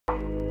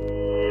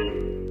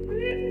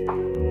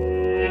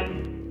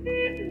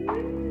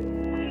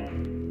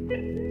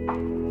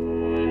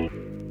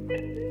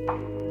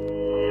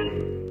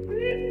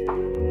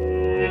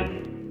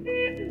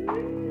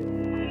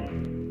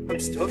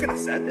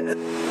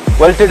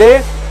Well,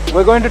 today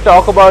we're going to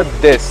talk about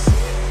this.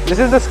 This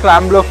is the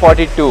Scrambler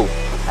 42,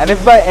 and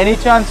if by any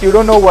chance you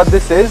don't know what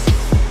this is,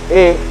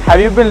 A, have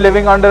you been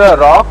living under a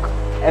rock?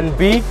 And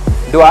B,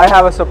 do I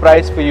have a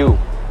surprise for you?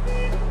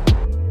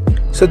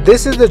 So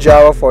this is the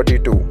Jawa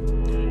 42.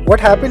 What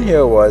happened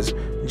here was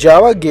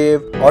Jawa gave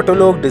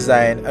Autologue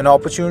Design an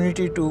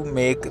opportunity to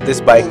make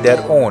this bike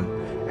their own,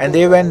 and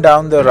they went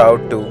down the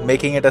route to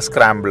making it a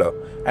scrambler,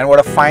 and what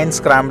a fine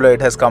scrambler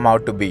it has come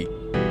out to be.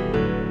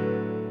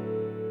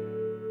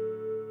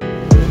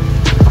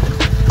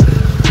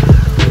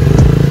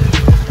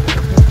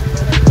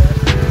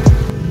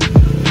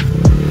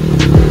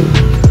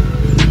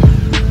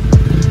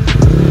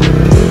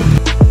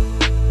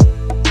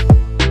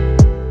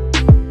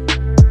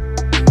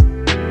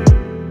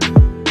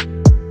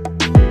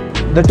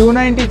 The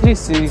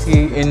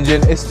 293cc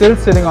engine is still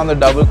sitting on the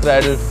double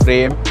cradle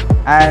frame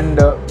and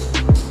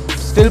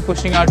still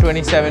pushing out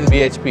 27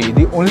 bhp.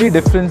 The only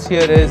difference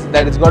here is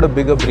that it's got a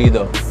bigger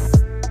breather.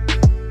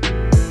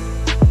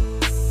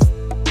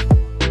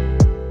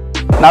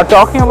 Now,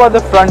 talking about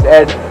the front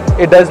end,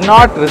 it does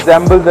not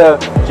resemble the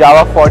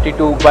Jawa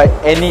 42 by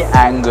any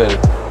angle.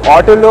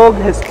 Autologue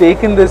has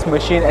taken this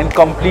machine and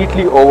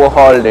completely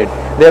overhauled it.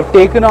 They have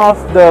taken off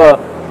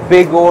the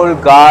big old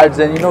guards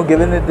and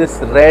given it this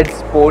red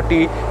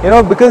sporty,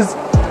 because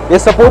you're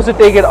supposed to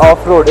take it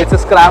off-road. It's a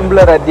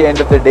scrambler at the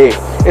end of the day.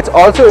 It's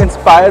also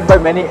inspired by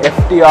many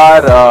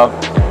FTR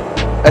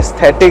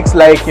aesthetics,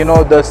 like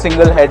the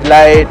single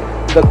headlight,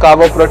 the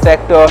cover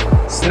protector,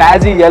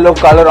 snazzy yellow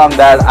color on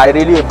that. I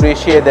really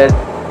appreciate that,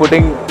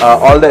 putting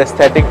all the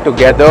aesthetic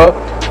together.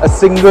 A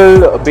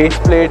single base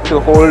plate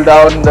to hold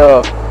down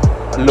the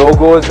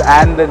logos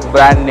and the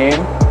brand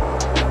name.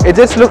 It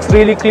just looks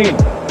really clean.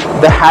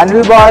 The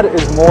handlebar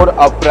is more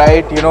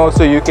upright,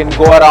 so you can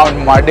go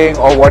around mudding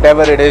or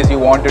whatever it is you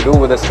want to do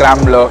with a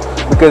scrambler,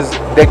 because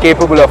they're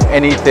capable of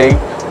anything.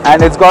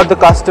 And it's got the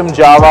custom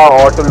Jawa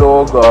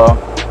Autologue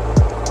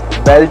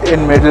belt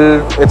in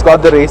middle. It's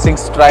got the racing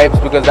stripes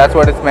because that's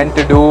what it's meant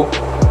to do.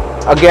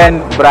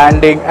 Again,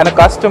 branding and a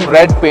custom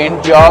red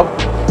paint job.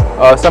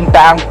 Some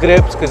tank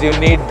grips because you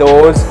need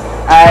those.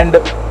 And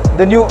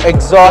the new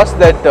exhaust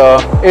that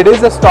it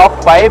is a stock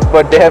pipe,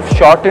 but they have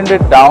shortened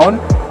it down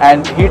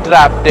and heat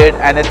wrapped it,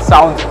 and it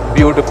sounds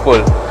beautiful.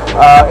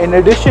 In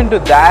addition to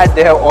that,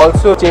 they have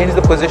also changed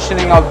the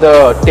positioning of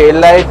the tail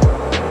light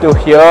to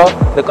here,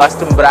 the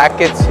custom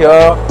brackets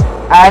here,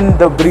 and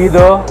the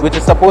breather, which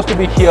is supposed to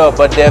be here,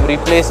 but they have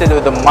replaced it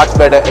with a much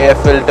better air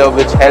filter,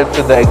 which helps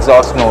with the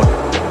exhaust note.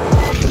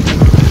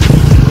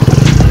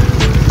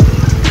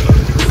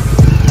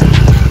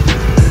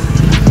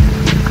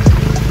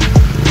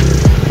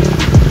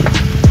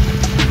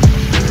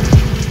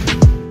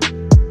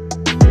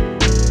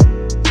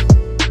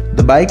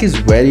 The bike is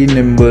very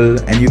nimble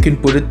and you can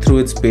put it through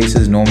its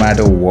paces no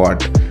matter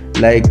what.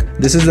 Like,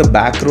 this is the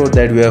back road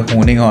that we are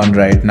honing on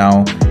right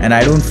now, and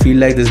I don't feel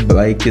like this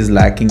bike is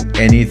lacking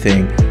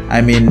anything. I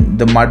mean,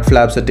 the mud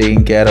flaps are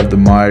taking care of the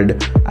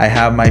mud, I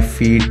have my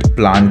feet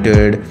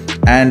planted,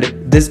 and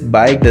this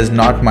bike does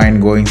not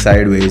mind going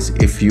sideways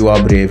if you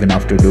are brave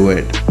enough to do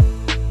it.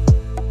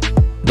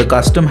 The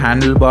custom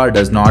handlebar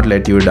does not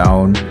let you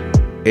down.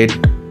 It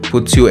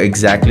puts you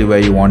exactly where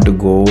you want to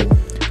go.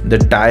 The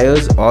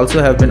tires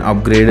also have been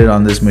upgraded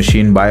on this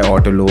machine by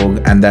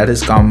Autologue, and that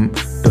has come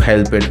to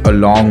help it a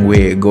long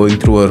way going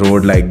through a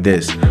road like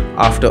this.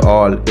 After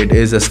all, it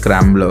is a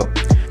scrambler.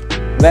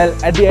 Well,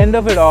 at the end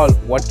of it all,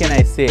 what can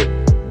I say?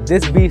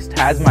 This beast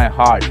has my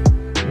heart.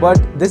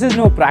 But this is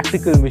no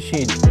practical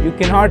machine. You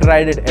cannot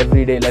ride it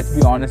every day, let's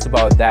be honest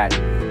about that.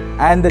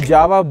 And the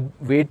Jawa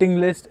waiting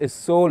list is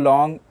so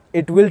long,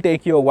 it will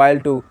take you a while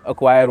to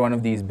acquire one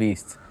of these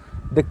beasts.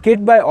 The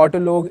kit by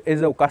Autologue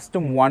is a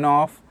custom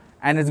one-off,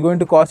 and it's going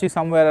to cost you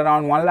somewhere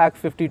around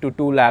 150 to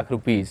 2 lakh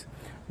rupees.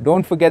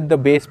 Don't forget the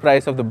base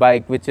price of the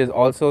bike, which is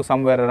also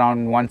somewhere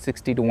around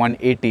 160 to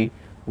 180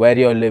 where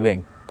you're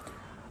living.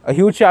 A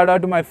huge shout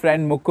out to my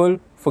friend Mukul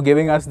for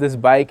giving us this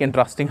bike and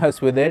trusting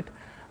us with it.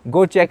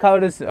 Go check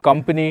out his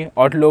company,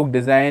 Autologue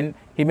Design.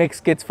 He makes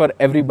kits for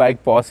every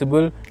bike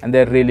possible, and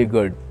they're really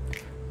good.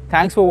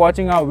 Thanks for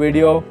watching our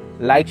video.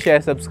 Like,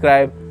 share,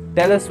 subscribe.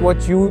 Tell us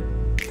what you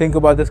think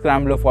about the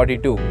Scrambler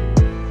 42.